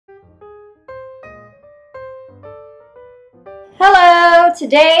Hello!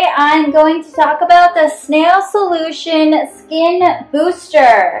 Today I'm going to talk about the Snail Solution Skin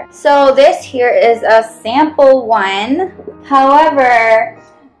Booster. So this here is a sample one. However,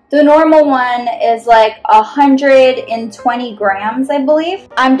 the normal one is like 120 grams, I believe.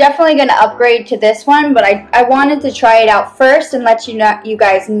 I'm definitely going to upgrade to this one, but I wanted to try it out first and let you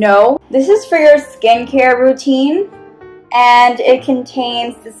guys know. This is for your skincare routine, and it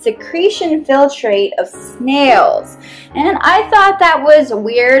contains the secretion filtrate of snails. And I thought that was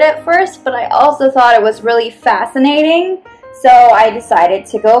weird at first, but I also thought it was really fascinating, so I decided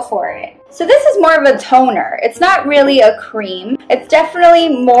to go for it. So this is more of a toner. It's not really a cream. It's definitely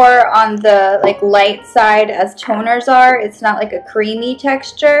more on the light side as toners are. It's not like a creamy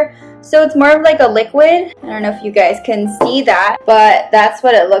texture. So it's more of like a liquid. I don't know if you guys can see that, but that's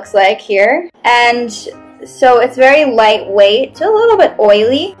what it looks like here. And so it's very lightweight, it's a little bit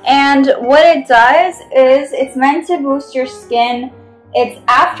oily. And what it does is it's meant to boost your skin. It's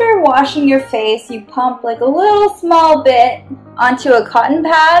after washing your face, you pump like a little small bit onto a cotton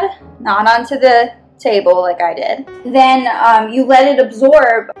pad, not onto the table like I did. Then you let it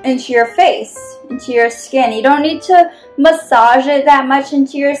absorb into your face, into your skin. You don't need to massage it that much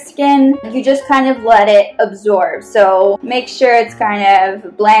into your skin. You just kind of let it absorb. So make sure it's kind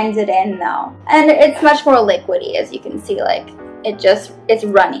of blended in though. And it's much more liquidy, as you can see, it's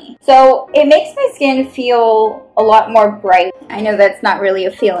runny. So it makes my skin feel a lot more bright. I know that's not really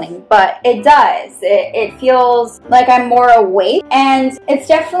a feeling, but it does. It feels like I'm more awake, and it's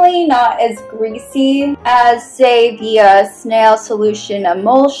definitely not as greasy as, say, the Snail Solution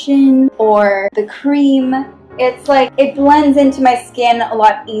Emulsion or the cream. It's like it blends into my skin a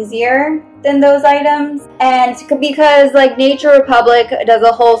lot easier than those items. And because Nature Republic does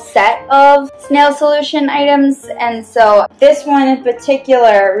a whole set of Snail Solution items, and so this one in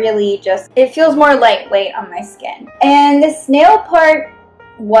particular really it feels more lightweight on my skin. And the snail part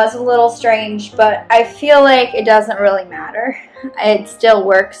was a little strange, but I feel like it doesn't really matter. It still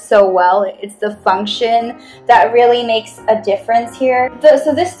works so well. It's the function that really makes a difference here.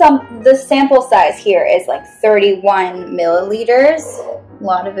 So the sample size here is like 31 milliliters. A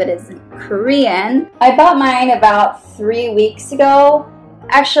lot of it is in Korean. I bought mine about 3 weeks ago.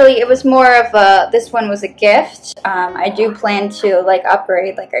 Actually, it was more of this one was a gift. I do plan to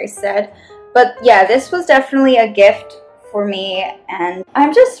upgrade, like I said. But yeah, this was definitely a gift for me, and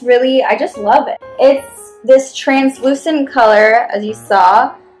I just love it. It's this translucent color, as you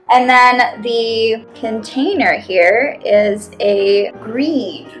saw, and then the container here is a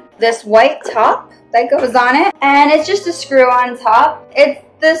green. This white top that goes on it, and it's just a screw on top.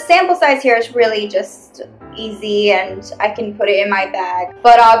 The sample size here is really just easy, and I can put it in my bag.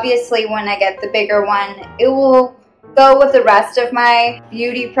 But obviously when I get the bigger one, it will go with the rest of my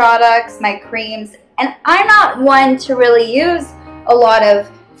beauty products, my creams. And I'm not one to really use a lot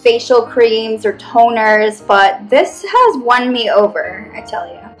of facial creams or toners, but this has won me over, I tell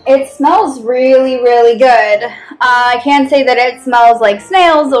you. It smells really, really good. I can't say that it smells like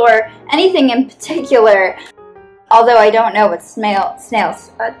snails or anything in particular, although I don't know what snails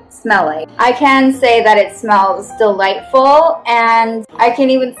smell like. I can say that it smells delightful, and I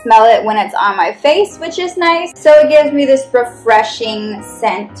can even smell it when it's on my face, which is nice. So it gives me this refreshing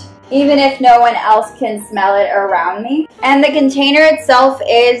scent, even if no one else can smell it around me. And the container itself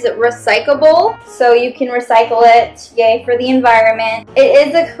is recyclable, so you can recycle it. Yay for the environment. It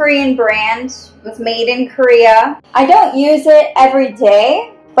is a Korean brand. It was made in Korea. I don't use it every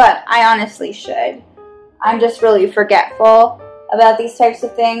day, but I honestly should. I'm just really forgetful about these types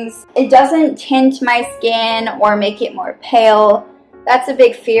of things. It doesn't tint my skin or make it more pale. That's a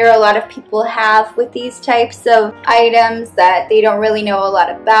big fear a lot of people have with these types of items that they don't really know a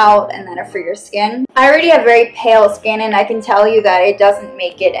lot about and that are for your skin. I already have very pale skin, and I can tell you that it doesn't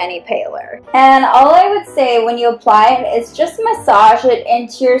make it any paler. And all I would say when you apply it is just massage it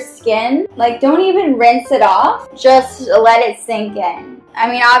into your skin. Don't even rinse it off, just let it sink in. I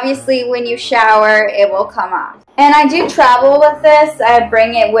mean, obviously when you shower, it will come off. And I do travel with this. I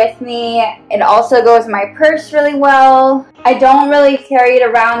bring it with me. It also goes in my purse really well. I don't really carry it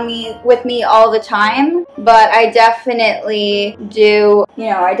around with me all the time, but I definitely do,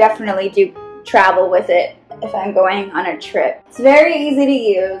 I definitely do travel with it if I'm going on a trip. It's very easy to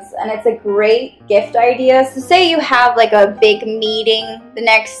use, and it's a great gift idea. So say you have a big meeting the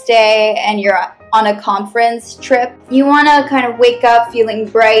next day and you're on a conference trip. You want to kind of wake up feeling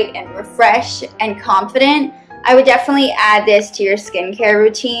bright and refreshed and confident. I would definitely add this to your skincare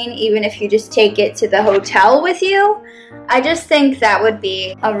routine, even if you just take it to the hotel with you. I just think that would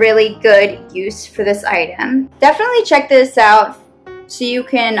be a really good use for this item. Definitely check this out so you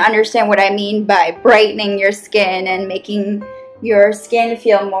can understand what I mean by brightening your skin and making your skin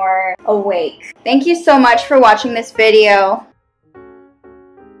feel more awake. Thank you so much for watching this video.